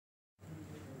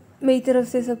मेरी तरफ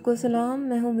से सबको सलाम।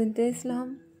 मैं हूँ बिनते इस्लाम।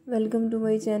 Welcome to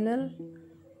my channel.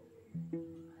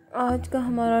 आज का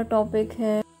हमारा टॉपिक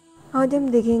है, आज हम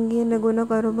देखेंगे नगोर्नो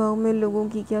काराबाख में लोगों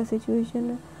की क्या सिचुएशन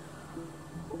है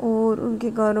और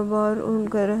उनके कारोबार,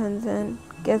 उनका रहन सहन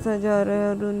कैसा जा रहा है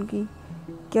और उनकी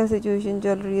क्या सिचुएशन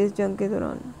चल रही है इस जंग के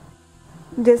दौरान।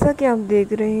 जैसा कि आप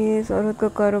देख रहे हैं, इस औरत का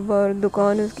कारोबार,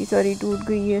 दुकान उसकी सारी टूट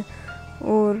गई है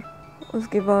और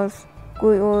उसके पास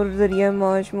कोई और ज़रिया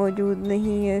माश मौजूद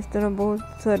नहीं है। इस तरह बहुत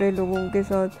सारे लोगों के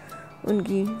साथ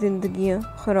उनकी ज़िंदगियां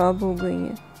ख़राब हो गई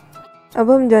हैं।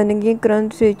 अब हम जानेंगे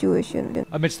current situation.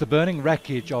 Amidst the burning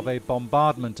wreckage of a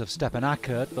bombardment of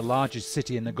Stepanakert, the largest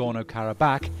city in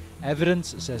Nagorno-Karabakh,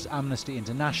 evidence, says Amnesty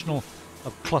International,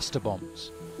 of cluster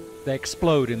bombs. They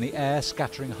explode in the air,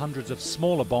 scattering hundreds of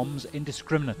smaller bombs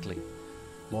indiscriminately.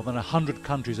 More than 100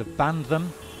 countries have banned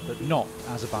them, but not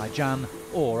Azerbaijan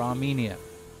or Armenia.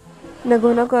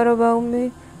 Nagorno Karabakh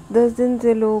में 10 दिन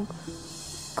से लोग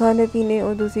खाने पीने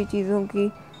और दूसरी चीज़ों की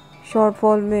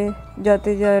शॉर्टफॉल में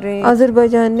जाते जा रहे हैं।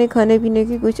 अज़रबैजान ने खाने पीने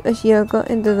की कुछ अशिया का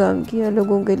इंतज़ाम किया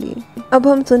लोगों के लिए। अब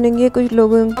हम सुनेंगे कुछ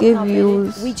लोगों के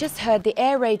views. We just heard the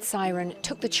air raid siren,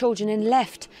 took the children and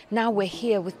left. Now we're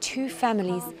here with 2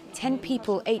 families, 10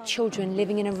 people, 8 children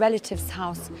living in a relative's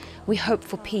house. We hope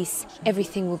for peace.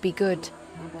 Everything will be good.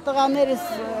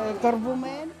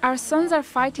 Our sons are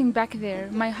fighting back there.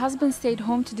 My husband stayed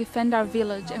home to defend our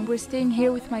village and we're staying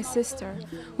here with my sister.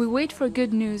 We wait for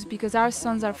good news because our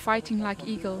sons are fighting like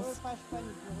eagles.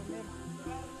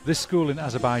 This school in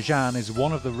Azerbaijan is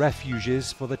one of the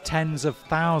refuges for the tens of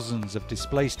thousands of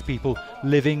displaced people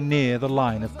living near the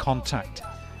line of contact.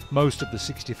 Most of the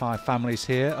 65 families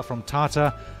here are from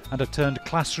Tatar and have turned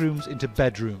classrooms into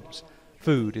bedrooms.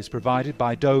 Food is provided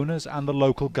by donors and the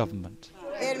local government.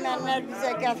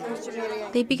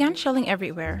 They began shelling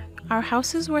everywhere. Our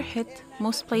houses were hit,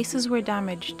 most places were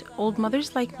damaged. Old mothers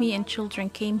like me and children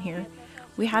came here.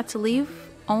 We had to leave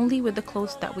only with the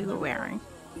clothes that we were wearing.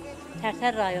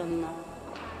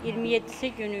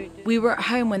 We were at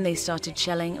home when they started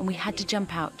shelling and we had to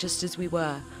jump out just as we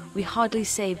were. We hardly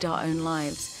saved our own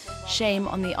lives. Shame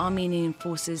on the Armenian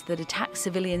forces that attack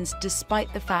civilians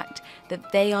despite the fact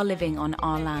that they are living on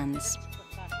our lands.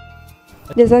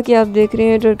 जैसा कि आप देख रहे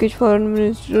हैं, Turkish foreign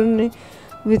minister ने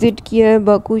visit किया है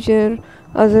Baku शहर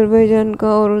अज़रबैजान का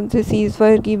और उनसे सीज़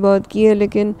फायर की बात की है,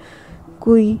 लेकिन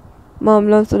कोई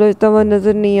मामला सुलझता हुआ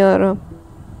नज़र नहीं आ रहा।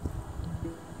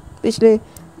 पिछले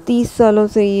 30 सालों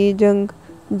से ये जंग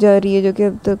जारी है जो कि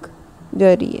अब तक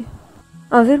जारी है।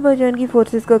 अज़रबैजान की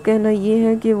फोर्सेस का कहना ये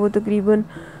है कि वो तकरीबन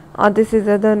आधे से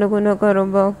ज़्यादा नगोर्नो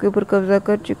काराबाख के ऊपर कब्ज़ा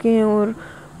कर चुके हैं और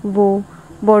वो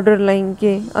बॉर्डर लाइन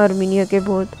के आर्मीनिया के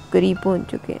बहुत करीब पहुंच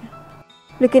चुके हैं,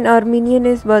 लेकिन आर्मीनिया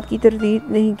ने इस बात की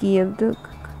तरदीद नहीं की अब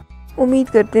तक। उम्मीद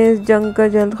करते हैं इस जंग का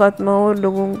जल्द ख़ात्मा और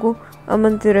लोगों को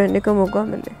अमन से रहने का मौका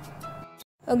मिले।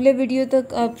 अगले वीडियो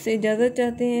तक आपसे इजाज़त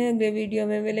चाहते हैं। अगले वीडियो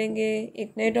में मिलेंगे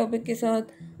एक नए टॉपिक के साथ।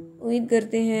 उम्मीद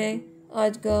करते हैं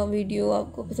आज का वीडियो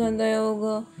आपको पसंद आया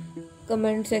होगा।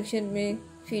 कमेंट सेक्शन में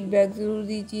फ़ीडबैक ज़रूर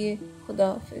दीजिए। खुदा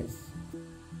हाफिज़।